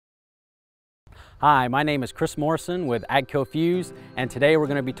Hi, my name is Chris Morrison with AGCO Fuse, and today we're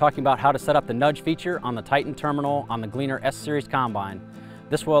going to be talking about how to set up the nudge feature on the Titan terminal on the Gleaner S-Series combine.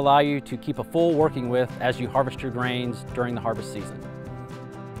 This will allow you to keep a full working width as you harvest your grains during the harvest season.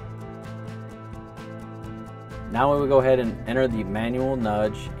 Now we will go ahead and enter the manual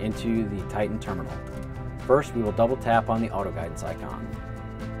nudge into the Titan terminal. First, we will double tap on the auto guidance icon.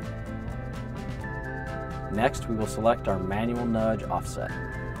 Next, we will select our manual nudge offset.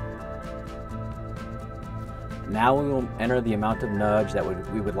 Now we will enter the amount of nudge that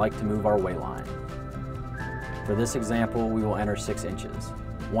we would like to move our weigh line. For this example, we will enter 6 inches.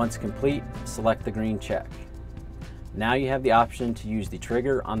 Once complete, select the green check. Now you have the option to use the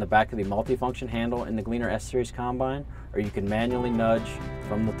trigger on the back of the multifunction handle in the Gleaner S-Series combine, or you can manually nudge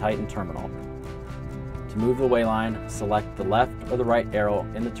from the Titan terminal. To move the weigh line, select the left or the right arrow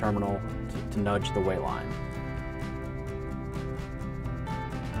in the terminal to nudge the weigh line.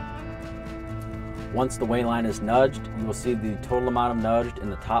 Once the weigh line is nudged, you will see the total amount of nudged in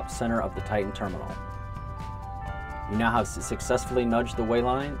the top center of the Titan terminal. You now have successfully nudged the weigh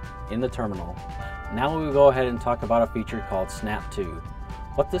line in the terminal. Now we will go ahead and talk about a feature called Snap To.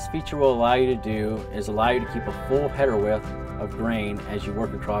 What this feature will allow you to do is allow you to keep a full header width of grain as you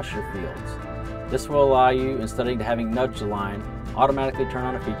work across your fields. This will allow you, instead of having nudged the line, automatically turn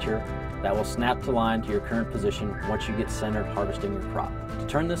on a feature that will snap to line to your current position once you get centered harvesting your crop. To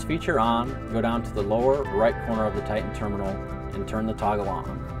turn this feature on, go down to the lower right corner of the Titan terminal and turn the toggle on.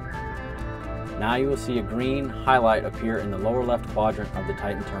 Now you will see a green highlight appear in the lower left quadrant of the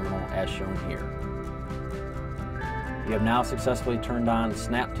Titan terminal as shown here. You have now successfully turned on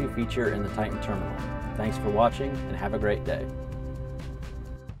Snap To feature in the Titan terminal. Thanks for watching and have a great day.